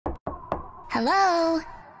Hello?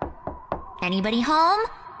 Anybody home?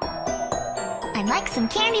 I'd like some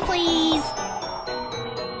candy, please.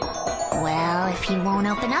 Well, if you won't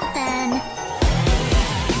open up then.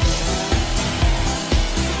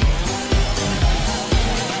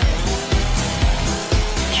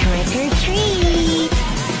 Trick or treat!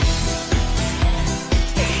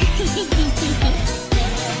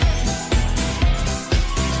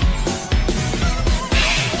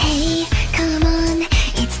 Hey, come on,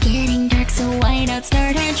 it's getting dark, so why not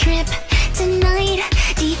start our trip tonight?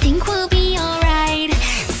 Do you think we'll be alright?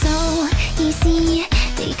 So, you see,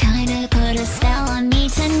 they kinda put a spell on me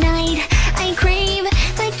tonight. I crave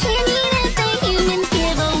the candy that the humans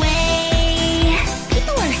give away.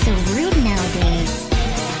 People are so rude nowadays.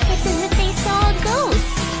 It's as if they saw a ghost.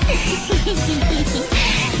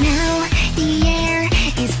 Now the air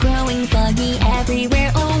is growing foggy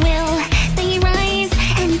everywhere. Oh, will they rise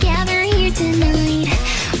and gather here tonight?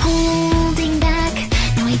 Holding back,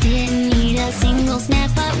 no, I didn't eat a single snack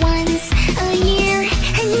but once a year,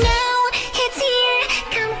 and now it's here.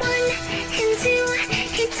 Count 1 and 2,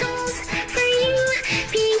 hit tolls for you.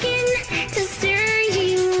 Begin to stir,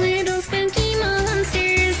 you little spooky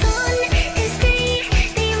monsters. On this day,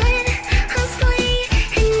 they let us play,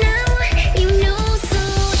 and now you know. So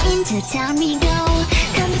into town we go,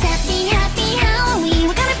 'cause it's happy, happy Halloween.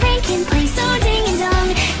 We got a prank in place, so ding and dong.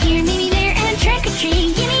 Here, maybe there, and trick or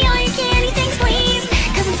treat. Give me all your candy, thanks please.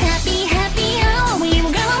 'Cause it's happy, happy Halloween.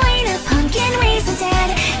 We're gonna light a pumpkin, raise the dead,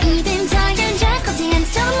 even tiger and jackal dance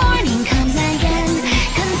till the morning comes again.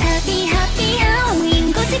 'Cause it's happy, happy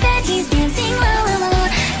Halloween. Go see Betty's dancing, la la la.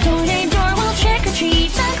 Door to door, we'll trick or treat.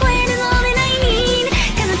 Chocolate is all that I need.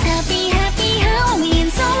 'Cause it's happy, happy Halloween.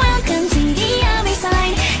 So welcome to the other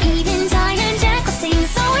side. Even tiger and jackal sing,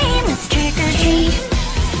 so hey, let's trick or treat.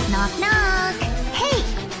 Knock knock. Hey,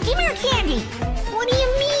 give me your candy. What do you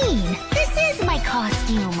mean? This is my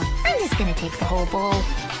costume. I'm just gonna take the whole bowl.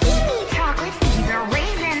 Give me chocolate, these are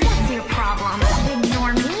raisins. What's your problem?